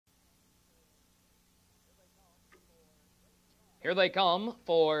Here they come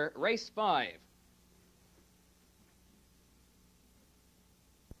for race 5.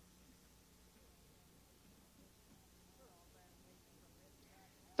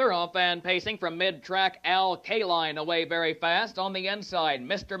 They're off and pacing from mid-track. Al Kaline away very fast. On the inside,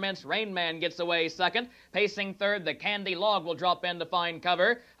 Mr. Mint's Rain Man gets away second. Pacing third, the Candy Log will drop in to find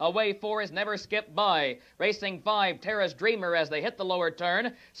cover. Away 4 is Never Skip By. Racing 5, Tara's Dreamer as they hit the lower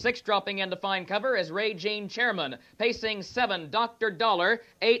turn. 6 dropping in to find cover is Ray Jean Chairman. Pacing 7, Dr. Dollar.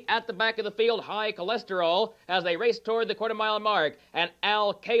 8 at the back of the field, High Cholesterol as they race toward the quarter-mile mark. And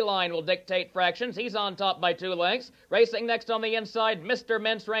Al Kaline will dictate fractions. He's on top by 2 lengths. Racing next on the inside, Mr.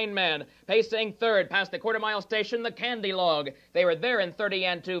 Mint's Rain Man. Pacing third past the quarter-mile station, the Candy Log. They were there in 30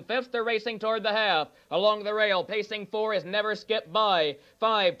 2/5. They're racing toward the half. Along the rail, pacing 4 is Never Skip By.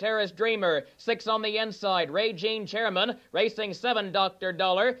 5, Tara's Dreamer. 6 on the inside, Ray Jean Chairman. Racing 7, Dr.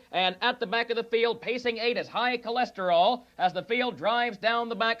 Dollar. And at the back of the field, pacing 8 is High Cholesterol as the field drives down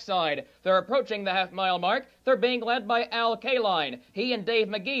the backside. They're approaching the half-mile mark. They're being led by Al Kaline. He and Dave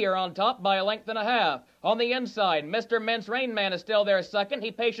McGee are on top by a length and a half. On the inside, Mr. Mint's Rain Man is still there second.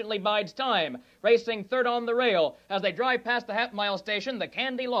 He patiently bides time. Racing third on the rail. As they drive past the half-mile station, the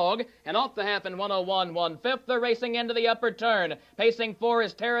Candy Log, and off the half in 101 1/5, they're racing into the upper turn. Pacing 4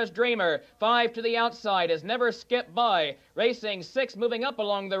 is Tara's Dreamer. 5 to the outside is Never Skip By. Racing 6 moving up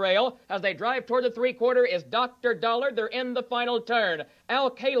along the rail. As they drive toward the three-quarter is Dr. Dollar. They're in the final turn. Al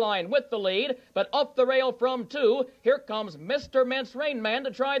Kaline with the lead, but off the rail from 2, here comes Mr. Mint's Rain Man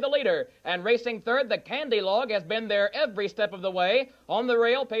to try the leader. And racing third, the Candy Log has been there every step of the way. On the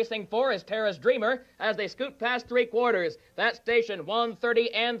rail, pacing 4 is Tara's Dreamer as they scoot past three-quarters. That station, 130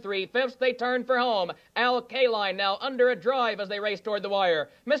 3/5, they turn for home. Al Kaline now under a drive as they race toward the wire.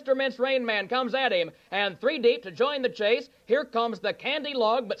 Mr. Mint's Rain Man comes at him, and 3 deep to join the chase. Here comes the Candy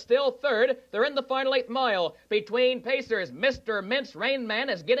Log, but still third. They're in the final 8th mile. Between pacers, Mr. Mint's Rain Man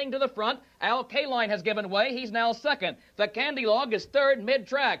is getting to the front. Al Kaline has given way. He's now second. The Candy Log is third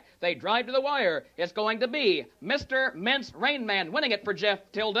mid-track. They drive to the wire. It's going to be Mr. Mint's Rain Man winning it for Jeff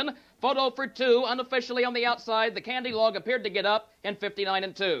Tilden. Photo for 2, unofficially on the outside. The Candy Log appeared to get up in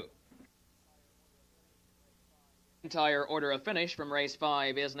 59 2. Entire order of finish from race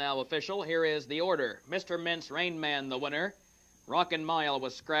 5 is now official. Here is the order. Mr. Mint's Rain Man, the winner. Rockin' Mile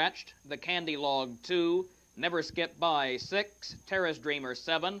was scratched. The Candy Log, 2. Never Skip By, 6. Tara's Dreamer,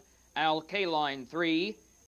 7. Al Kaline, 3.